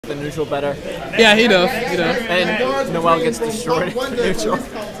the neutral better. Yeah, he does. He does. And Noel gets destroyed neutral.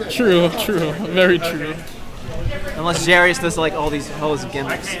 True. Very true. Unless Jarius does like all these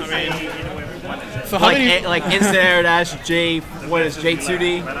gimmicks. So how many? Like instant air dash,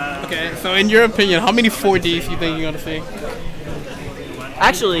 J2D. Okay, so in your opinion, how many 4Ds you think you're gonna see?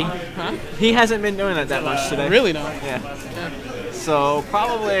 Actually, he hasn't been doing that much today. Really not? Yeah. So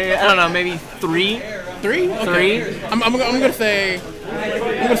probably, I don't know, maybe 3. 3? Okay. 3. I'm gonna say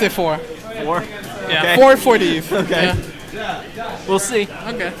 4. 4. Yeah, okay. 4 4Ds. Okay. Yeah. We'll see.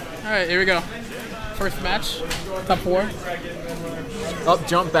 Okay. All right, here we go. First match, top 4. Up,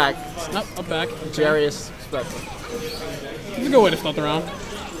 jump back. Nope, up back. Jarius special. It's a good way to start the round.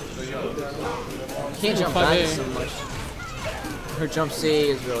 Can't jump back so much. Her jump C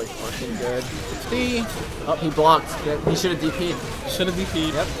is really fucking good. C. Oh, he blocked. He should have DP'd. Should have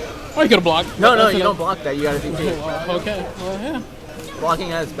DP'd. Yep. Oh, you could have blocked. No, you don't block that. You gotta DP. Okay. Well, yeah. Blocking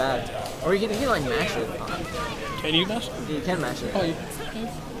that is bad. Or you can like mash it. Can you mash it? You can mash it. Oh, you.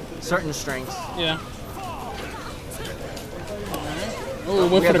 Certain strengths. Yeah. Oh,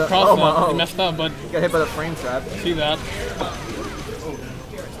 went for the cross now. He messed up, but. Got hit by the frame trap. See that.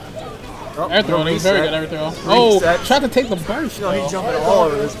 Oh, air throw, very good air throw. Oh, tried to take the burst. No, he's jumping all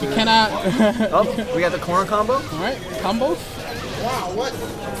over this dude. You cannot. Oh, we got the corner combo. Alright, combos. Wow, what?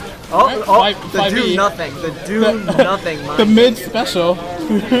 Oh, the do nothing. The do nothing. The mid special.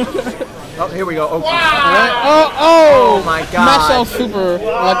 Oh, here we go. Oh, wow. Right. Oh my god. Mash out super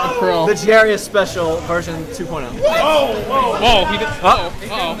like the pro. The Jarius special version 2.0. Whoa, he did.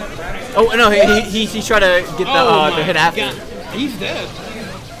 Oh, no, he tried to get the hit after. God. He's dead.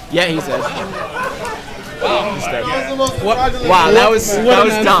 Yeah, he's dead. Wow. He's dead. Wow, that was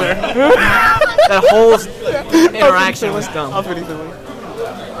dumb. That whole interaction was dumb.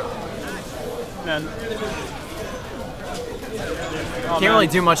 Man. Can't really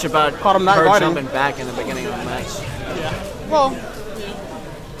do much about her jumping back in the beginning of the match. Yeah. Well.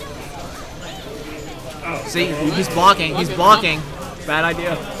 See, he's blocking. He's blocking. Bad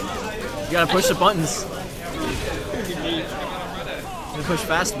idea. You gotta push the buttons. You push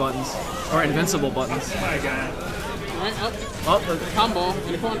fast buttons or invincible buttons. Alright, up. Oh, combo.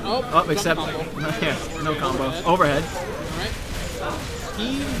 Up, except yeah, no combo. Overhead. Alright.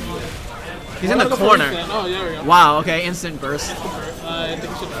 He's in the corner. Oh, yeah, there we go. Wow, okay, instant burst. I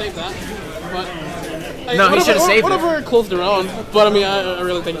think he should have saved that. But no, he should have saved it. Whatever closed around. But I mean, I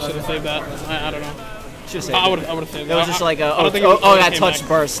really think he should have saved that. I don't know. Should have saved it. I would have saved that. It was just like that touch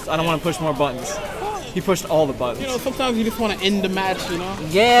burst. I don't want to push more buttons. He pushed all the buttons. You know, sometimes you just want to end the match, you know?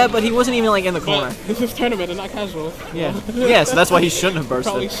 Yeah, but he wasn't even like in the corner. This is tournament and not casual. Yeah. Yeah, so that's why he shouldn't have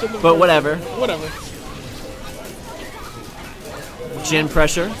bursted. But whatever. Whatever. Jin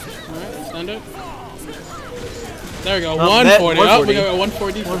pressure. Alright, standard. There we go, 140. Oh, we got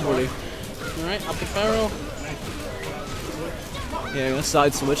 140. 140. Alright, up the barrel. Yeah,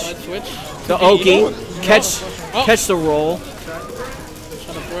 side switch. Side switch. The Oki. Catch the roll.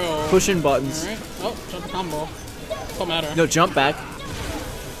 Pushing buttons. Alright. Oh, jump combo. Don't matter. No, jump back.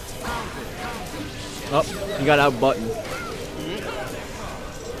 Oh, he got out button.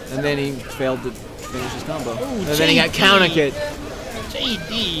 And then he failed to finish his combo. Ooh, and then he got counter kick.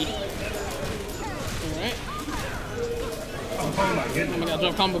 JD. Alright. Oh my god,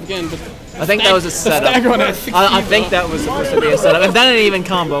 jump combo again. But I think that was a setup. I think that was supposed to be a setup. And then an even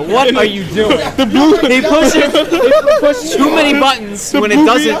combo. What are you doing? He pushes too many buttons when it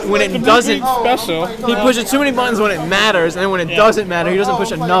doesn't. Special. He pushes too many buttons when it matters, and then when it doesn't matter, he doesn't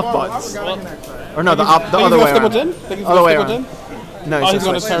push enough buttons. Or no, the other way around. Other way around. No, he's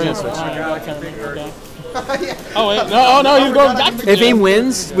going to carry switch. Oh wait, no, he's going back to If he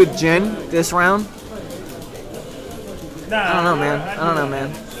wins with Jin this round, I don't know, man.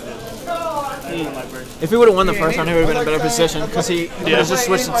 If he would have won the first round, he would have been in a better position because he would have just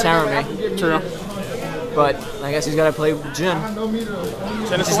switched to Tarami. True. But I guess he's got to play Jin. He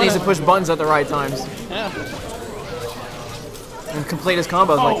just needs to push buttons at the right times. Yeah. And complete his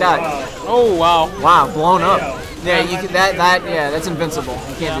combos like that. Oh wow. Wow, blown up. Yeah, you can, that's invincible.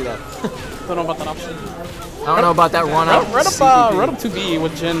 You can't do that. Don't know about that option. I don't know about that run up. Right up 2B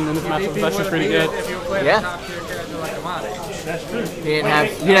with Jin in this matchup is actually pretty good. Yeah. He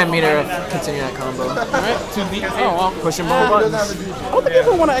didn't mean to continue that combo. Alright, 2B. Oh well. Pushing more buttons. I don't think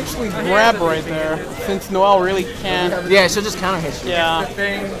people want to actually grab right there, since Noel really can't. Yeah, she'll just counter hit you. Yeah.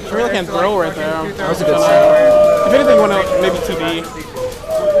 She really can't throw right there. That was a good set. If anything, you want to maybe 2B.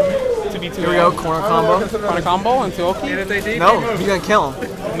 2B. Here we go, corner combo. Corner combo and 2-Oki. No, he's gonna kill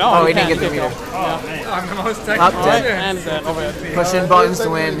him. No, oh, he didn't get the meter. Yeah. I'm the most Up technical. dead. And dead. Overhead. Pushing buttons to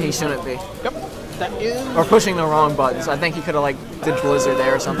win, he shouldn't be. Yep. That is... Or pushing the wrong buttons. I think he could have like did Blizzard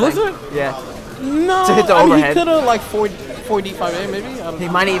there or something. Blizzard? Yeah. No. To hit the I mean, overhead. he could have like 4D, 5A maybe. I don't He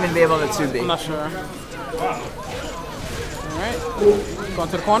know. might even be able to 2B. I'm not sure. All right. Going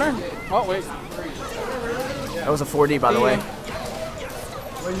to the corner. Oh wait. That was a 4D, by the way.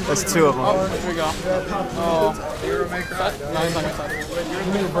 That's 2 of them. Oh, here we go. Oh. No, he's not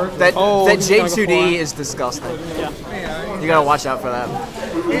gonna That J2D is disgusting. Yeah. You gotta watch out for that.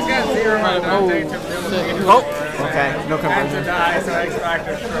 He's got 0 Right, Oh, okay. No conversion.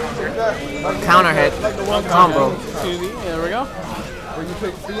 Counter hit. Combo. 2D. There we go. When you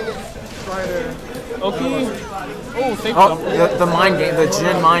pick Phoenix, try to... Okay. Oh, safe Oh, jump. the mind game, the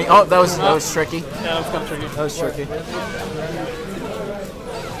Jin mind. Oh, that was tricky. Yeah, that was kind of tricky. That was tricky.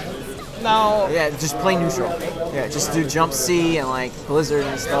 Now, Yeah, just play neutral. Yeah, just do jump C and like Blizzard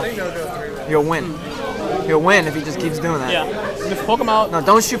and stuff. He'll win. He'll win if he just keeps doing that. yeah, just poke him out. No,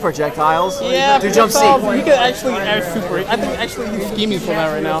 don't shoot projectiles. Yeah, do jump C. He could actually air super. I think actually he's scheming for that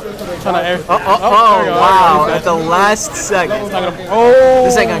right now. Trying to air. Oh, there we go. wow. At the last second. It's not gonna, oh,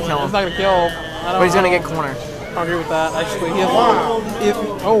 This ain't gonna kill him. It's not gonna kill. But he's gonna get corner. I agree with that. Actually, he has.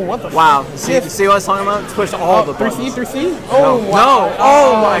 Oh, what the? Wow. See what I was talking about? Push all the buttons. 3C, 3C. Oh, No. wow. No.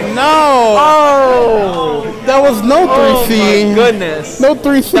 Oh my. No. Oh. That was no 3C. Oh my goodness. No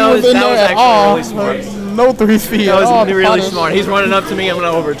 3C That was in there at all. actually really smart. No 3C. That was at all. really smart. He's running up to me. I'm gonna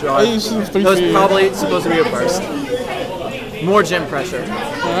overdraw. He shoots 3C. That was probably supposed to be a burst. More gym pressure.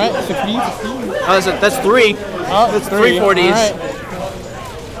 All right, 6D, 6D. That's 3. Oh, That's 3 40s.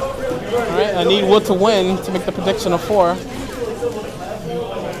 All right, I need Wood to win to make the prediction of 4. All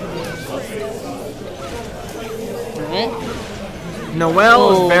right.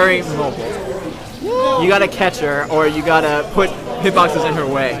 Noel is very mobile. You gotta catch her, or you gotta put hitboxes in her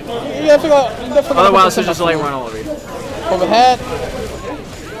way. You gotta figure out. Otherwise, she'll just like run all over you. Overhead.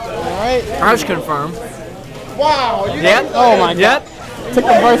 All right. Rouge confirm. Wow! You Yep. Oh my God. Yep. Took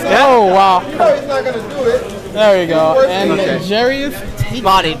the burst. Yep. Oh wow. know he's not gonna do it. There we go. And Okay. Jerry is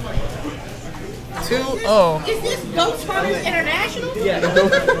Bodied. 2-0. Is this Ghost Runners International? You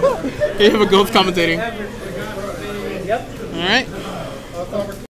have a ghost commentating. Yep. All right.